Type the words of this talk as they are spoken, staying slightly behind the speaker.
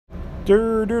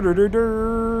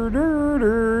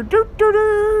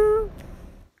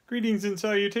Greetings and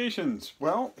salutations.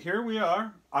 Well, here we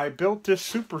are. I built this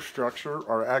superstructure,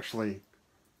 or actually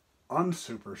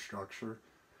unsuperstructure.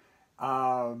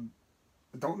 Don't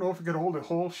know if it could hold a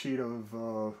whole sheet of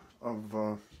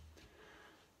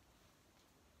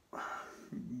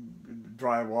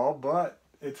drywall, but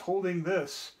it's holding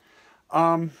this.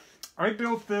 I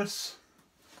built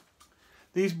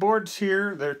these boards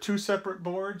here. They're two separate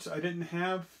boards. I didn't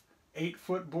have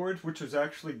 8-foot boards, which was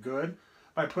actually good.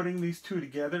 By putting these two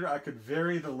together, I could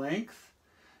vary the length.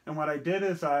 And what I did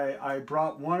is I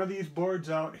brought one of these boards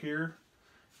out here,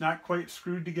 not quite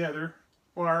screwed together,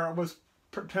 or it was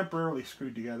temporarily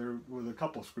screwed together with a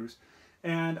couple screws.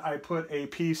 And I put a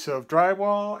piece of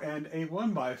drywall and a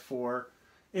 1x4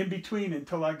 in between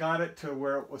until I got it to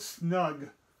where it was snug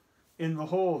in the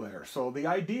hole there. So the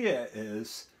idea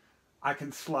is I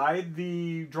can slide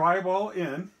the drywall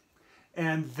in,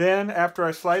 and then after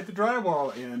I slide the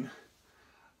drywall in,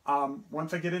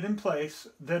 once I get it in place,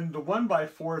 then the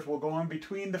 1x4s will go on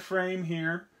between the frame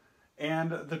here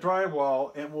and the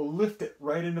drywall and will lift it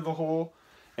right into the hole.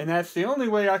 And that's the only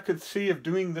way I could see of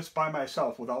doing this by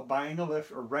myself without buying a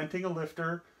lift or renting a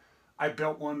lifter. I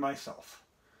built one myself.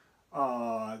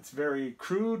 It's very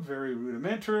crude, very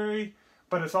rudimentary,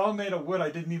 but it's all made of wood. I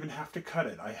didn't even have to cut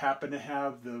it. I happen to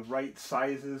have the right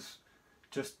sizes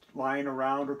just lying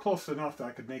around, or close enough that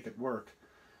I could make it work.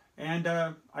 And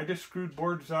I just screwed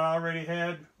boards I already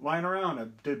had lying around. I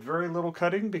did very little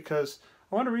cutting because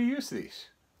I want to reuse these.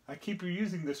 I keep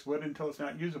reusing this wood until it's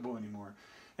not usable anymore.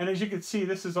 And as you can see,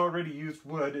 this is already used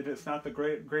wood. It is not the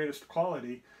greatest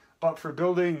quality, but for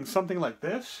building something like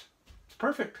this, it's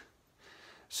perfect.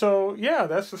 So yeah,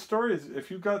 that's the story. Is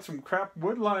if you've got some crap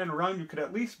wood lying around, you could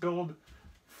at least build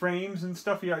frames and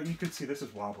stuff. Yeah, you can see this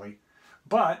is wobbly,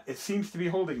 but it seems to be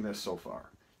holding this so far.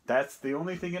 That's the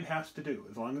only thing it has to do.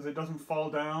 As long as it doesn't fall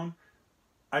down,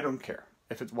 I don't care.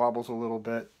 If it wobbles a little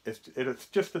bit, it's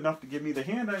just enough to give me the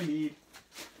hand I need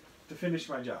to finish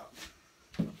my job.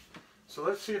 So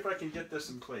let's see if I can get this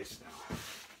in place now.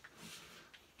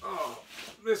 Oh,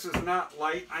 this is not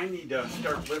light. I need to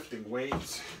start lifting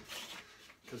weights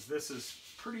because this is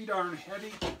pretty darn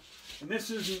heavy. And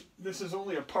this is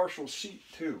only a partial sheet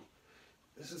too.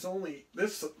 This is only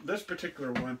this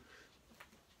particular one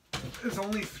is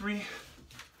only 3x4.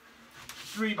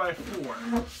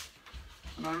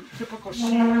 And our typical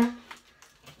sheet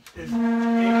is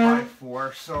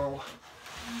 8x4, so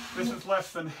this is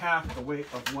less than half the weight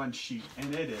of one sheet,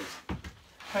 and it is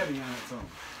heavy on its own.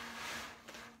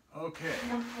 Okay.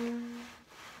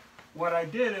 What I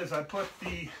did is I put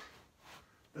the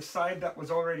side that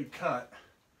was already cut,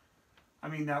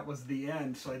 that was the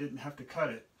end, so I didn't have to cut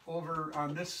it, over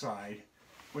on this side,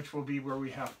 which will be where we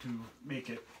have to make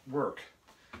it work.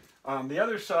 The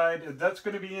other side, that's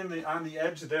going to be on the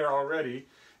edge there already,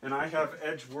 and I have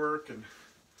edge work and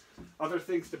other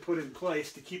things to put in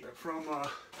place to keep it from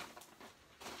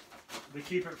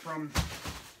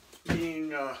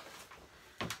being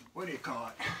what do you call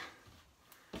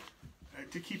it?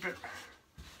 To keep it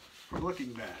from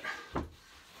looking bad.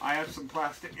 I have some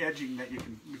plastic edging that we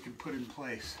can put in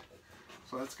place,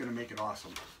 so that's going to make it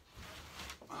awesome.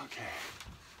 Okay.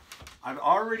 I've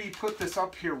already put this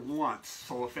up here once,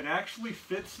 so if it actually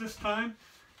fits this time,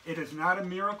 it is not a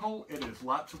miracle. It is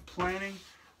lots of planning.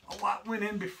 A lot went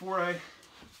in before I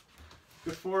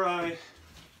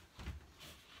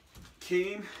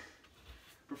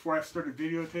started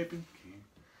videotaping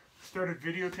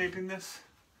this.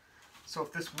 So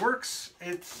if this works,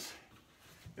 it's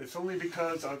only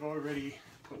because I've already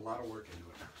put a lot of work into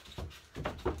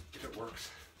it. If it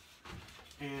works.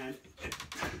 And it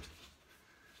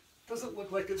doesn't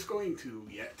look like it's going to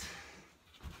yet.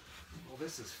 Well,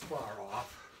 this is far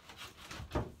off.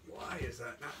 Why is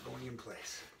that not going in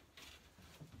place?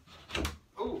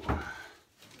 Oh,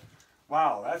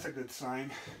 wow, that's a good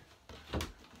sign.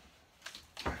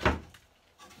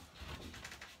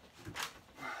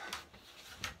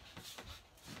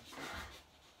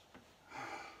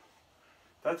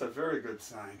 That's a very good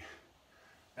sign.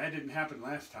 That didn't happen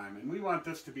last time, and we want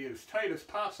this to be as tight as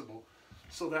possible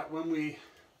so that when we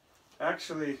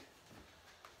actually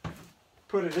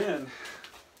put it in,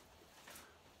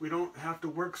 we don't have to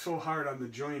work so hard on the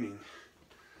joining.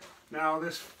 Now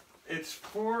it's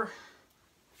 4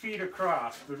 feet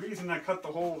across. The reason I cut the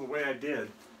hole the way I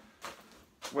did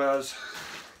was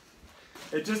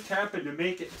it just happened to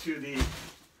make it to the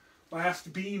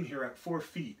last beam here at 4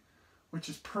 feet, which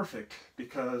is perfect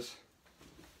because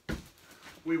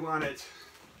we want it,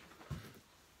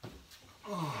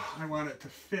 I want it to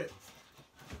fit.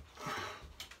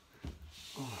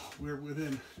 We're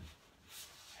within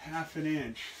half an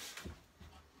inch,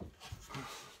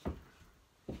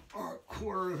 or a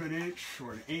quarter of an inch,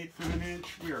 or an eighth of an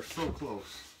inch. We are so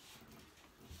close.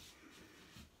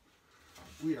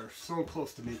 We are so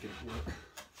close to making it work.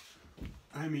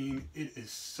 I mean, it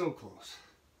is so close.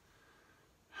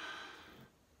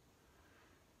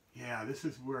 Yeah, this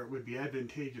is where it would be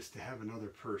advantageous to have another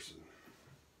person.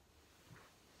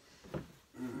 Of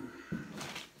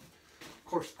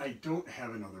course, I don't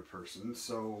have another person,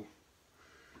 so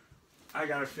I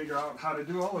got to figure out how to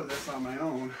do all of this on my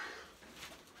own.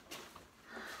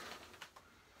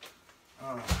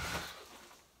 And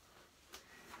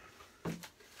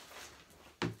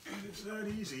it's not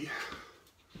easy.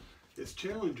 It's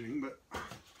challenging, but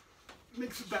it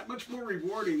makes it that much more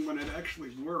rewarding when it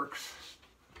actually works.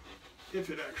 If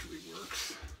it actually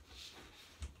works.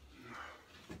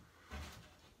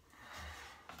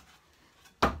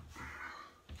 I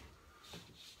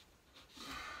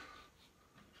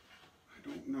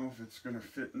don't know if it's going to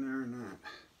fit in there or not.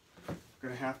 I'm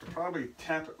going to have to probably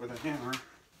tap it with a hammer.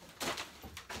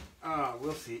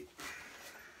 We'll see.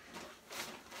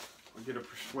 I'll get a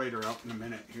persuader out in a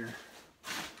minute here.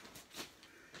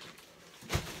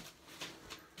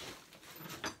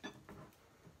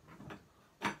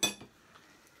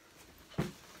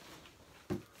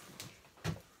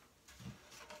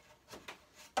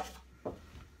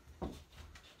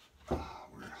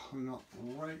 Hung up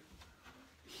right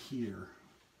here.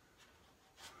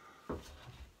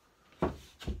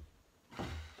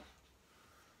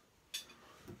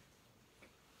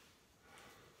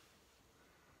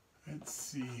 Let's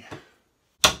see.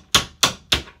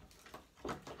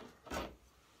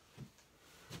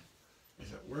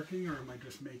 Is it working, or am I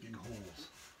just making holes?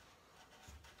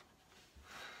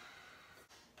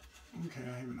 Okay,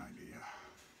 I have an idea.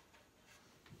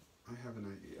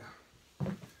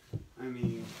 I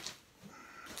mean,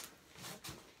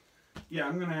 yeah,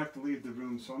 I'm going to have to leave the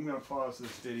room, so I'm going to pause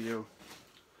this video.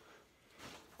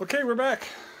 Okay, we're back.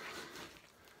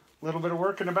 A little bit of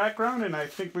work in the background, and I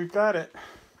think we've got it.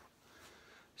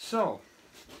 So,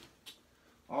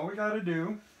 all we got to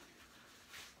do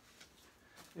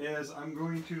is I'm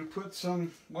going to put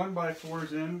some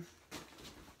 1x4s in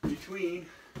between,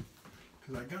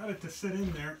 because I got it to sit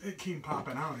in there. It came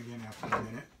popping out again after a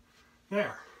minute.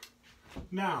 There.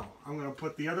 Now, I'm going to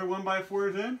put the other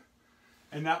 1x4s in,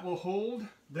 and that will hold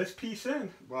this piece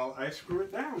in while I screw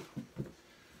it down.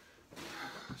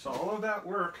 So all of that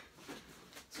work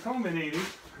is culminating,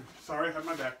 sorry I have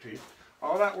my back to you,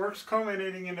 all that work's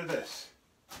culminating into this.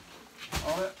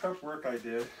 All that prep work I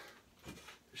did,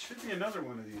 there should be another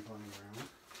one of these lying around.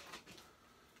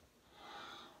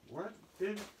 What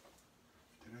did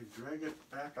I drag it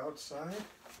back outside?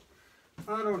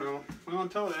 I don't know. Well,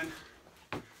 until then,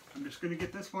 I'm just going to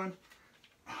get this one.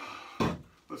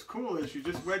 What's cool is you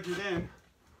just wedge it in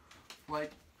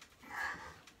like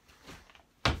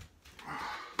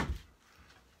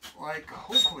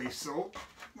hopefully so.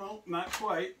 Well, not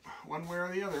quite. One way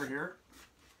or the other here.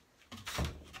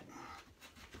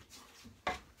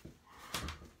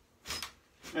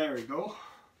 There we go.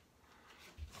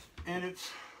 And it's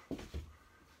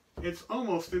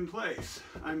almost in place.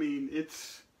 I mean,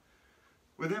 it's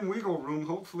within wiggle room.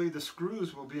 Hopefully the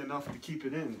screws will be enough to keep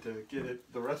it in, to get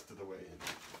it the rest of the way in.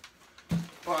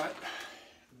 But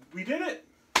we did it.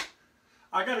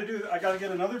 I gotta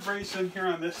get another brace in here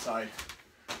on this side.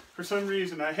 For some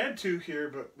reason I had two here,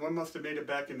 but one must have made it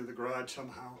back into the garage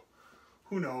somehow.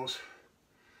 Who knows?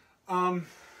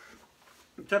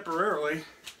 Temporarily,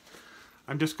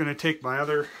 I'm just gonna take my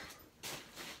other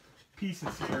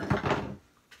pieces here,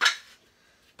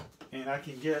 and I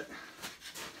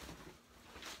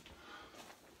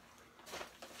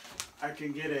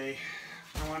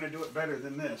want to do it better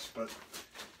than this, but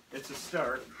it's a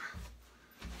start.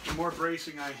 The more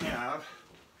bracing I have,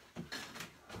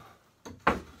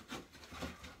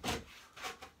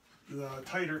 the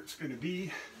tighter it's going to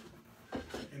be,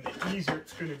 and the easier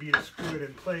it's going to be to screw it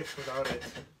in place without it.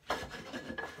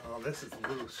 Oh, this is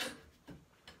loose.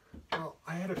 Well,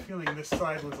 I had a feeling this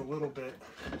side was a little bit.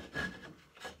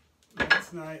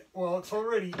 That's not. Well, it's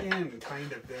already in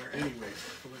kind of there anyway.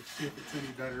 So let's see if it's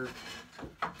any better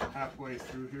halfway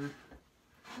through here.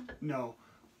 No,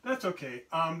 that's okay.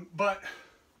 But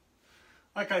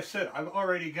like I said, I've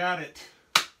already got it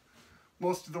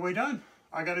most of the way done.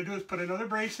 All I got to do is put another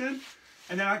brace in,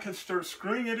 and then I can start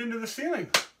screwing it into the ceiling,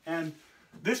 and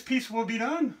this piece will be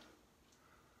done.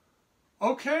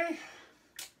 Okay.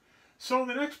 So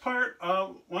the next part,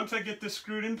 once I get this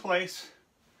screwed in place,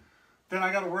 then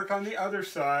I got to work on the other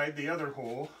side, the other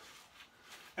hole.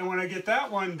 And when I get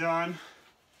that one done,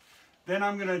 then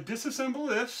I'm going to disassemble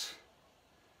this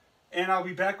And I'll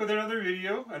be back with another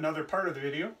video, another part of the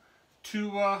video,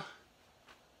 to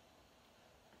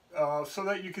so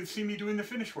that you can see me doing the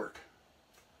finish work.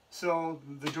 So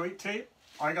the joint tape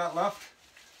I got left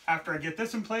after I get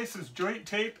this in place is joint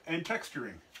tape and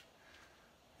texturing.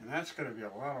 And that's going to be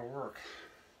a lot of work.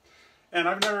 And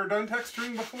I've never done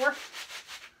texturing before,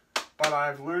 but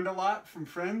I've learned a lot from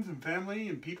friends and family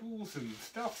and peoples and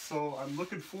stuff. So I'm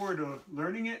looking forward to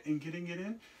learning it and getting it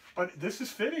in. But this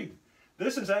is fitting.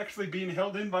 This is actually being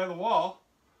held in by the wall,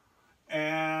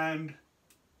 and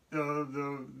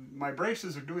my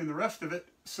braces are doing the rest of it.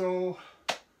 So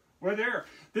we're there.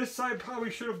 This side probably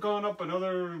should have gone up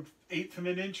another 1/8 of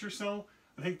an inch or so.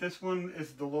 I think this one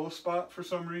is the low spot for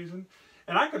some reason.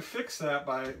 And I could fix that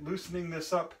by loosening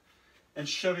this up and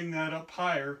shoving that up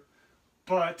higher.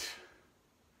 But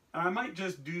I might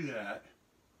just do that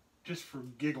just for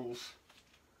giggles.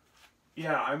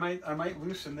 Yeah, I might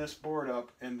loosen this board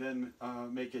up and then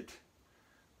make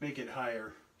it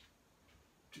higher.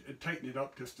 Tighten it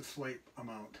up just a slight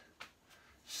amount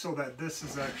so that this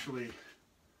is actually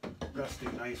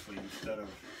resting nicely instead of,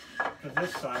 because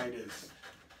this side is,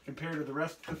 compared to the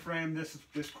rest of the frame,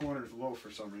 this corner is low for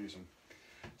some reason.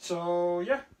 So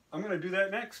yeah, I'm going to do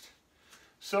that next.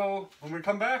 So when we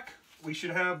come back, we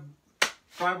should have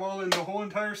drywall in the whole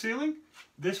entire ceiling.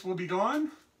 This will be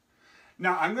gone.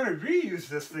 Now I'm going to reuse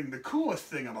this thing. The coolest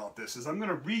thing about this is I'm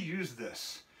going to reuse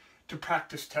this to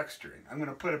practice texturing. I'm going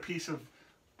to put a piece of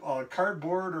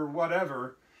cardboard or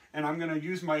whatever, and I'm going to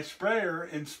use my sprayer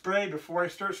and spray. Before I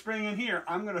start spraying in here,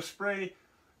 I'm going to spray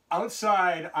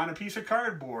outside on a piece of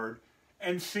cardboard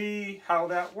and see how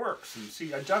that works,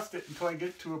 and adjust it until I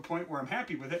get to a point where I'm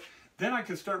happy with it. Then I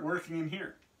can start working in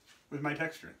here with my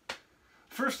texturing.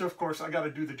 First, of course, I got to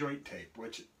do the joint tape,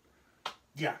 which,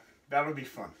 yeah, that'll be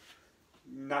fun.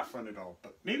 Not fun at all,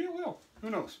 but maybe it will. Who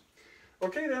knows?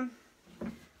 Okay then.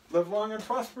 Live long and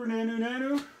prosper, Nanu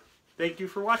Nanu. Thank you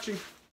for watching.